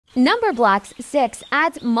Numberblocks 6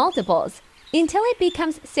 adds multiples until it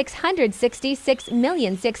becomes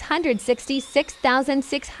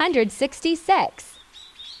 666,666,666.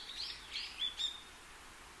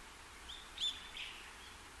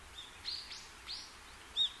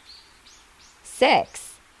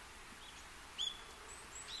 6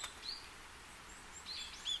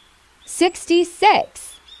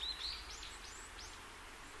 66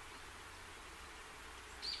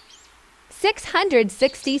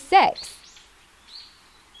 666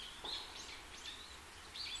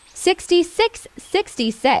 66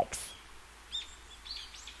 66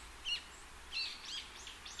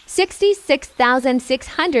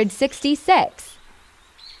 66,666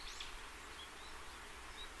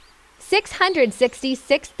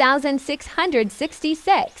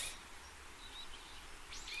 666,666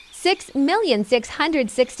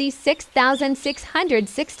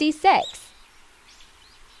 6,666,666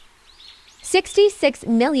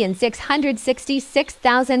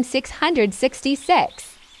 66,666,666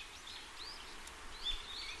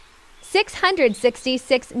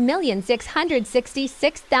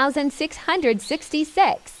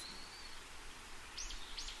 666,666,666.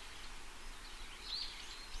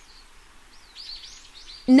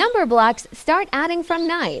 Number blocks start adding from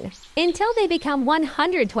 9 until they become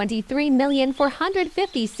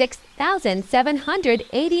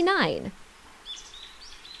 123,456,789.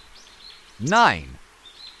 9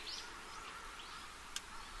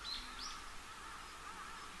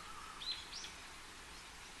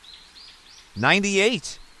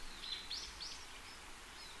 98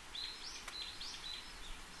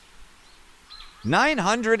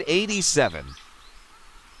 987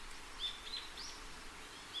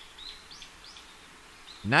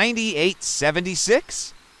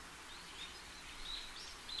 9876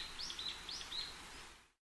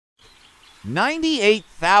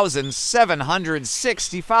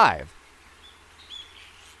 98,765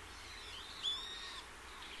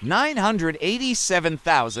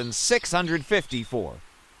 987,654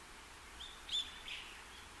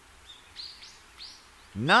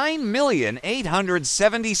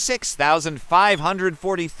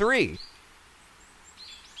 9,876,543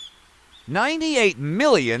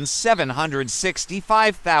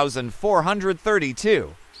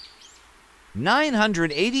 98,765,432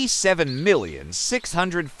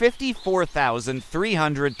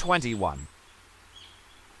 987,654,321.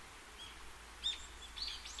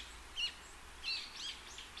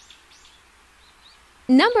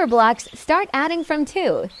 Number blocks start adding from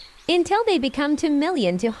 2 until they become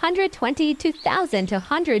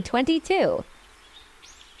 2,222,222.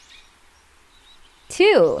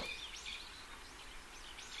 2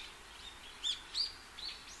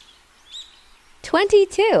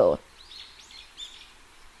 22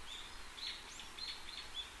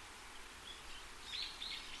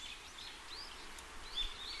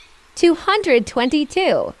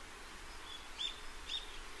 222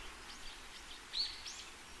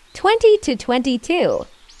 20 to 22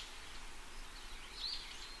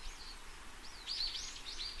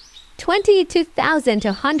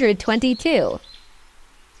 22,222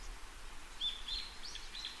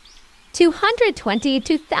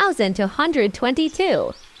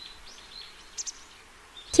 222,222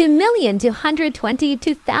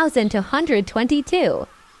 2,222,222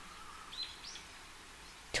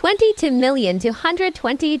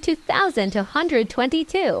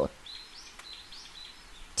 22,222,222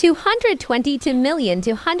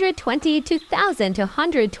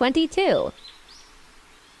 222,222,222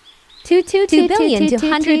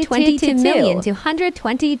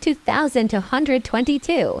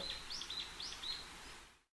 2,222,222,222.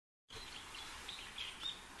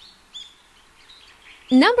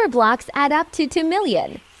 Number blocks add up to 2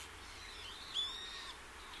 million.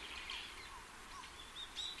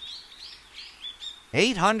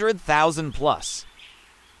 $800,000 plus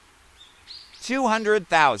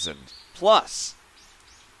 200,000 plus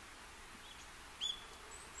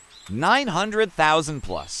 900,000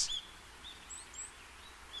 plus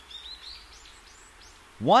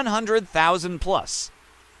 100,000 plus.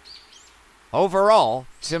 Overall,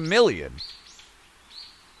 to million.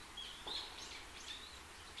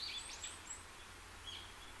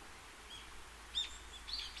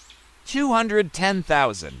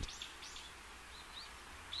 $210,000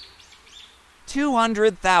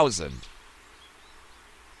 $200,000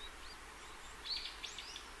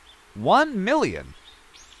 $1,000,000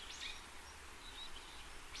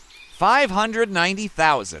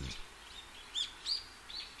 $590,000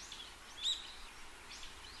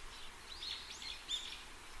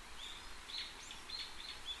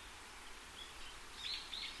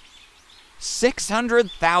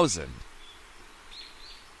 $600,000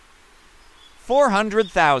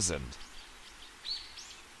 400,000.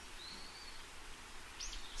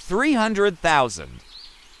 300,000.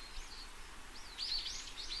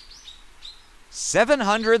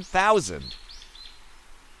 700,000.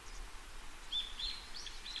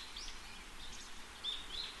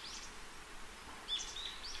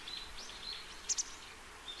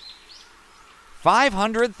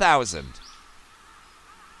 500,000.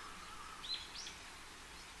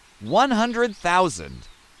 100,000.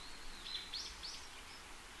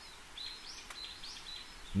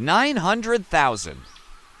 900,000.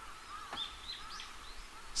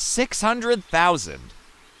 600,000.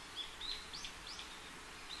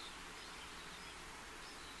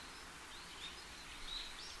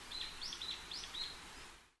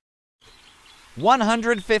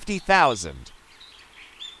 150,000.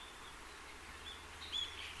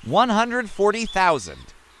 140,000.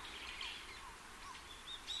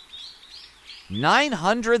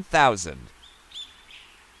 900,000.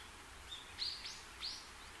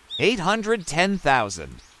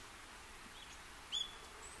 810,000.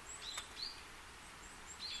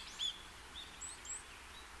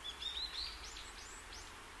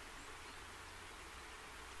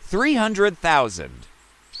 300,000.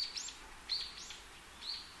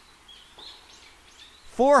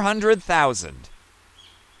 400,000.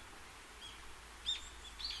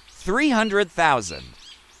 300,000.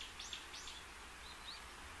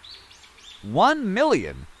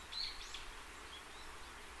 1,000,000.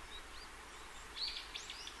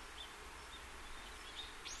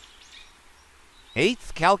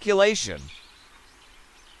 8th calculation.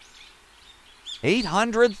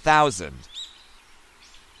 800,000.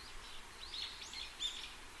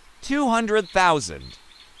 200,000.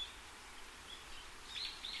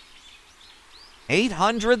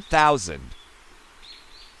 800,000.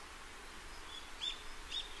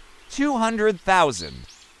 200,000.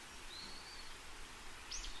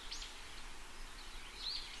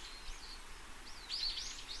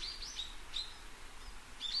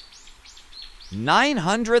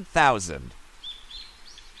 900,000.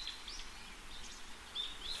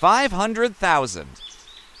 500,000.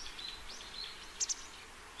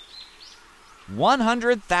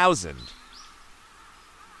 100,000.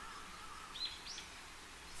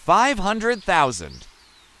 500,000.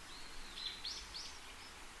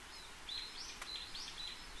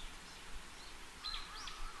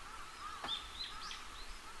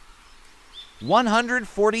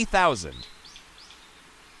 140,000.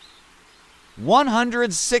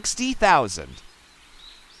 160,000.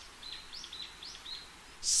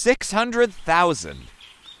 600,000.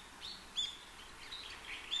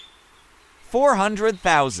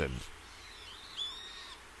 400,000.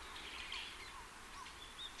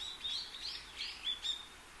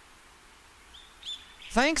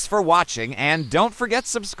 Thanks for watching, and don't forget to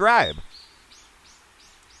subscribe.